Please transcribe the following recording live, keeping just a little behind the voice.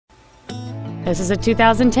This is a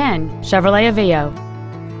 2010 Chevrolet Aveo.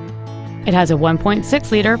 It has a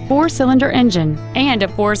 1.6-liter four-cylinder engine and a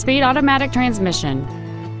 4-speed automatic transmission.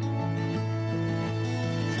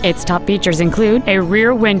 Its top features include a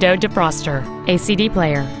rear window defroster, a CD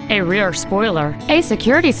player, a rear spoiler, a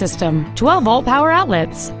security system, 12-volt power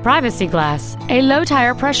outlets, privacy glass, a low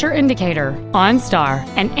tire pressure indicator, OnStar,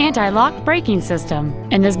 an anti-lock braking system,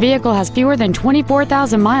 and this vehicle has fewer than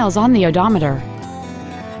 24,000 miles on the odometer.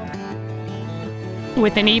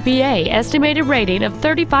 With an EPA estimated rating of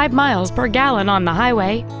 35 miles per gallon on the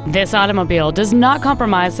highway, this automobile does not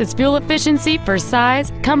compromise its fuel efficiency for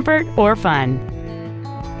size, comfort, or fun.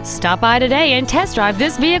 Stop by today and test drive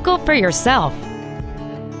this vehicle for yourself.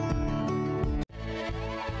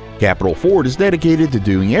 Capital Ford is dedicated to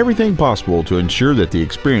doing everything possible to ensure that the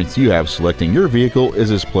experience you have selecting your vehicle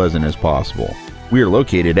is as pleasant as possible. We are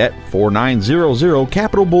located at 4900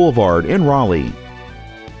 Capital Boulevard in Raleigh.